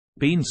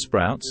Bean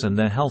sprouts and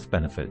their health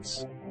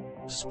benefits.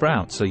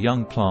 Sprouts are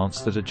young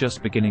plants that are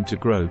just beginning to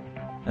grow,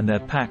 and they're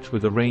packed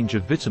with a range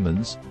of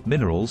vitamins,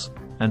 minerals,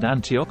 and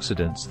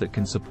antioxidants that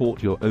can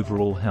support your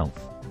overall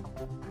health.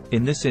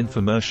 In this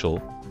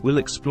infomercial, we'll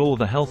explore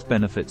the health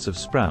benefits of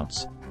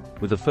sprouts,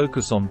 with a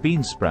focus on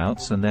bean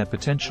sprouts and their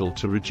potential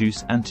to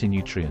reduce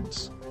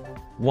anti-nutrients.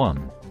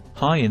 1.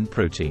 High in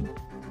protein.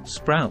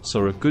 Sprouts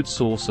are a good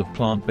source of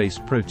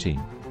plant-based protein,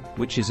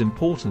 which is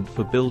important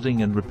for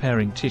building and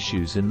repairing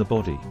tissues in the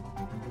body.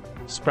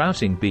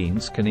 Sprouting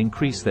beans can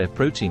increase their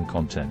protein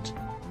content,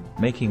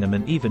 making them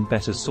an even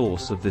better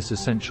source of this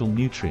essential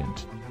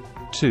nutrient.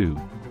 2.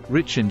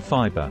 Rich in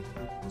fiber.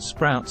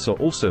 Sprouts are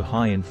also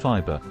high in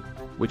fiber,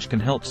 which can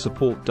help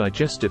support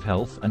digestive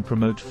health and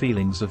promote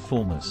feelings of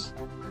fullness.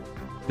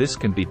 This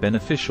can be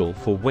beneficial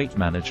for weight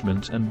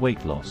management and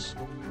weight loss.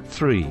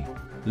 3.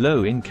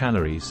 Low in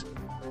calories.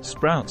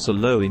 Sprouts are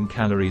low in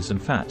calories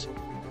and fat,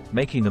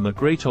 making them a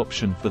great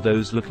option for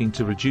those looking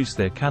to reduce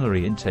their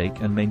calorie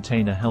intake and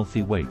maintain a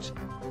healthy weight.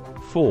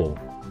 4.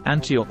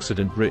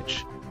 Antioxidant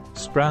rich.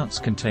 Sprouts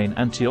contain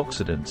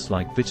antioxidants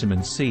like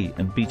vitamin C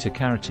and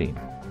beta-carotene,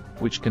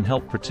 which can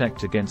help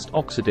protect against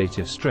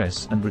oxidative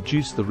stress and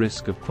reduce the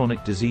risk of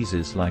chronic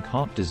diseases like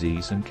heart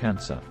disease and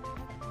cancer.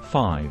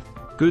 5.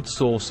 Good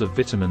source of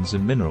vitamins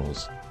and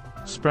minerals.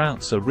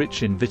 Sprouts are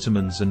rich in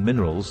vitamins and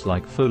minerals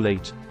like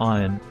folate,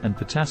 iron, and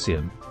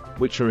potassium,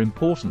 which are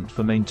important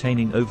for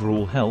maintaining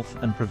overall health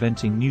and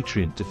preventing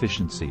nutrient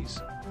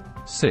deficiencies.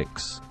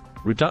 6.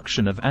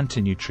 Reduction of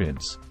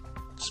antinutrients.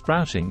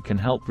 Sprouting can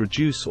help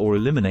reduce or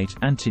eliminate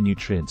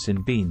antinutrients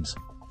in beans,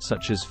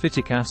 such as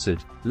phytic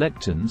acid,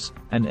 lectins,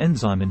 and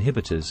enzyme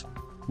inhibitors,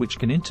 which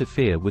can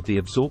interfere with the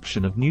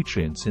absorption of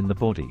nutrients in the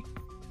body.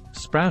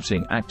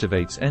 Sprouting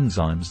activates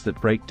enzymes that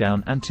break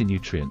down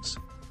antinutrients,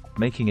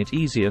 making it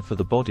easier for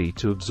the body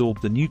to absorb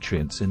the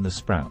nutrients in the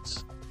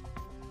sprouts.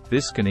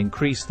 This can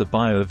increase the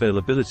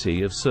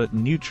bioavailability of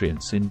certain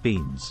nutrients in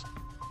beans.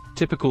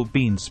 Typical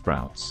bean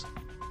sprouts.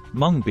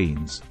 Mung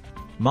beans.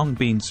 Mung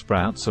bean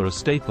sprouts are a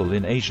staple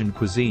in Asian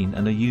cuisine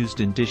and are used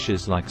in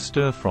dishes like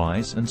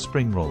stir-fries and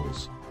spring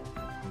rolls.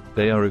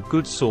 They are a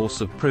good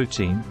source of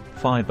protein,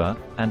 fiber,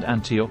 and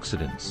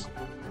antioxidants.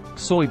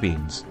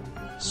 Soybeans.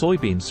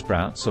 Soybean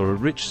sprouts are a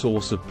rich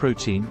source of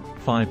protein,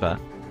 fiber,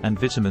 and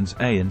vitamins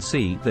A and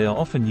C. They are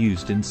often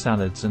used in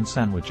salads and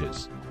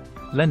sandwiches.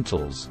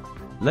 Lentils.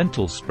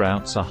 Lentil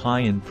sprouts are high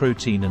in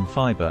protein and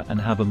fiber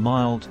and have a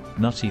mild,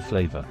 nutty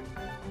flavor.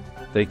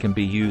 They can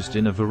be used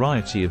in a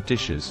variety of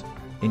dishes,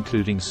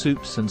 including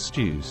soups and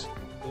stews.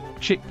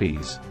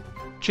 Chickpeas.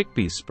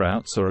 Chickpea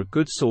sprouts are a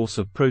good source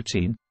of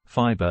protein,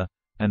 fiber,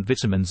 and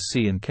vitamins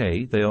C and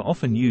K. They are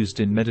often used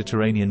in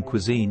Mediterranean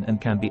cuisine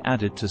and can be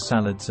added to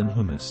salads and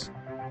hummus.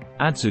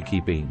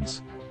 Adzuki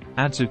beans.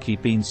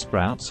 Adzuki bean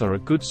sprouts are a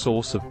good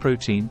source of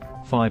protein,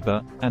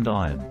 fiber, and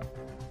iron.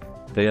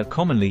 They are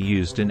commonly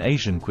used in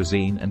Asian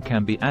cuisine and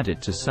can be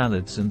added to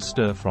salads and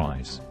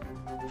stir-fries.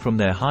 From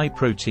their high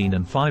protein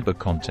and fiber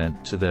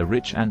content to their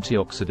rich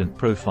antioxidant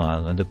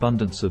profile and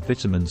abundance of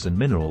vitamins and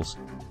minerals,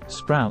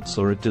 sprouts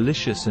are a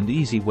delicious and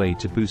easy way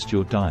to boost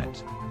your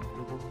diet.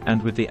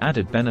 And with the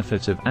added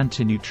benefit of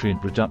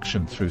anti-nutrient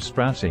reduction through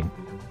sprouting,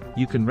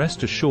 you can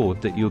rest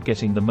assured that you're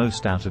getting the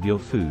most out of your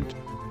food.